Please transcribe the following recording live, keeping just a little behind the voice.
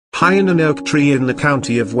High in an oak tree in the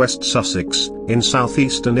county of West Sussex, in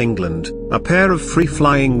southeastern England, a pair of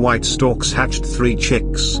free-flying white storks hatched 3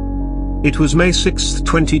 chicks. It was May 6,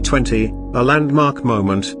 2020, a landmark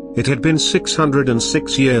moment. It had been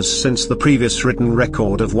 606 years since the previous written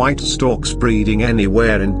record of white storks breeding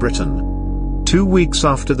anywhere in Britain. 2 weeks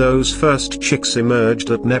after those first chicks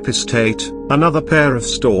emerged at Knepp Estate, another pair of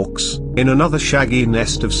storks, in another shaggy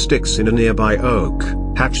nest of sticks in a nearby oak,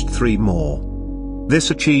 hatched 3 more. This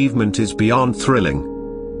achievement is beyond thrilling.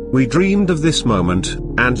 We dreamed of this moment,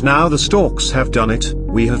 and now the storks have done it.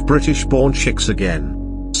 We have British-born chicks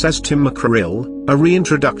again, says Tim McCrill, a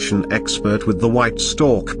reintroduction expert with the White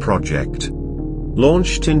Stork Project.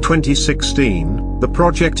 Launched in 2016, the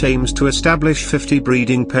project aims to establish 50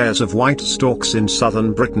 breeding pairs of white storks in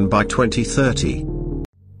southern Britain by 2030.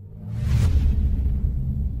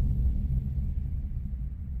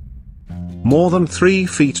 More than 3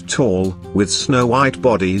 feet tall, with snow-white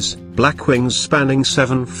bodies, black wings spanning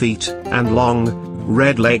 7 feet, and long,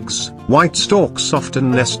 red legs, white storks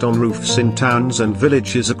often nest on roofs in towns and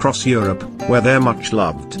villages across Europe, where they're much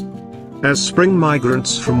loved. As spring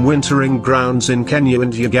migrants from wintering grounds in Kenya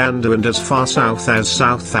and Uganda and as far south as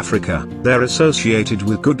South Africa, they're associated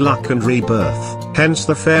with good luck and rebirth, hence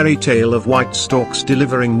the fairy tale of white storks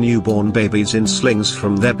delivering newborn babies in slings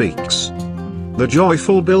from their beaks. The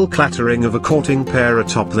joyful bill clattering of a courting pair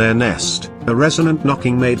atop their nest, a resonant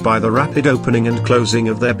knocking made by the rapid opening and closing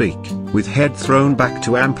of their beak, with head thrown back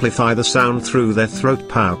to amplify the sound through their throat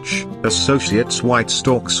pouch, associates white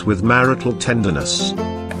storks with marital tenderness.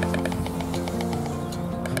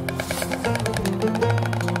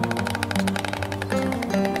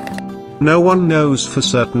 No one knows for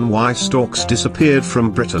certain why storks disappeared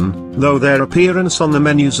from Britain, though their appearance on the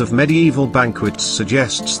menus of medieval banquets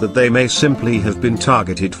suggests that they may simply have been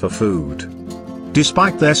targeted for food.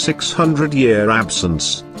 Despite their 600-year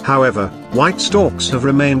absence, however, white storks have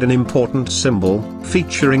remained an important symbol,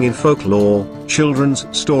 featuring in folklore, children's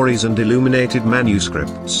stories and illuminated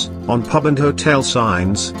manuscripts, on pub and hotel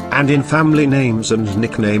signs, and in family names and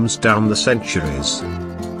nicknames down the centuries.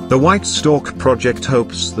 The White Stork Project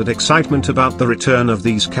hopes that excitement about the return of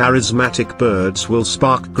these charismatic birds will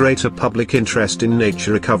spark greater public interest in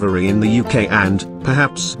nature recovery in the UK and,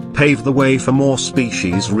 perhaps, pave the way for more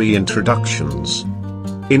species reintroductions.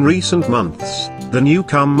 In recent months, the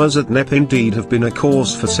newcomers at Knepp indeed have been a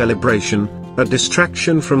cause for celebration, a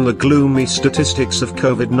distraction from the gloomy statistics of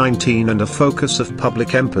COVID-19 and a focus of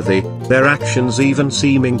public empathy, their actions even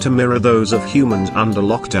seeming to mirror those of humans under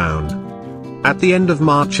lockdown. At the end of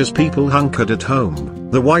March, as people hunkered at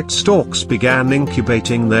home, the white storks began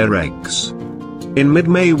incubating their eggs. In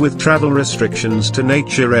mid-May, with travel restrictions to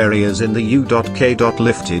nature areas in the UK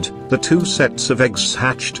lifted, the 2 sets of eggs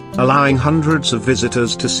hatched, allowing hundreds of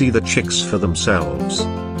visitors to see the chicks for themselves.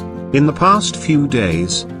 In the past few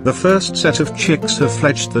days, the first set of chicks have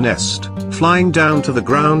fledged the nest, flying down to the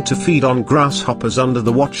ground to feed on grasshoppers under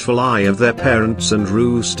the watchful eye of their parents and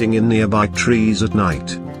roosting in nearby trees at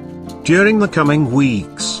night. During the coming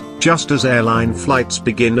weeks, just as airline flights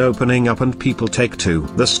begin opening up and people take to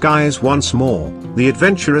the skies once more, the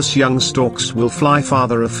adventurous young storks will fly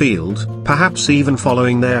farther afield, perhaps even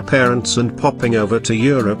following their parents and popping over to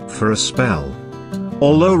Europe for a spell.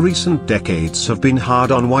 Although recent decades have been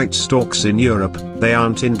hard on white storks in Europe, they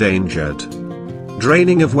aren't endangered.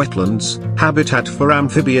 Draining of wetlands, habitat for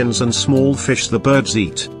amphibians and small fish the birds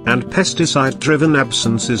eat, and pesticide-driven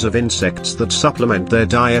absences of insects that supplement their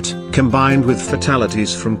diet, combined with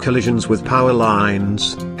fatalities from collisions with power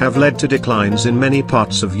lines, have led to declines in many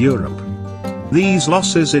parts of Europe. These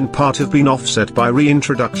losses in part have been offset by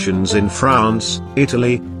reintroductions in France,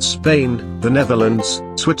 Italy, Spain, the Netherlands,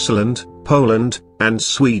 Switzerland, Poland, and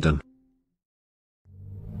Sweden.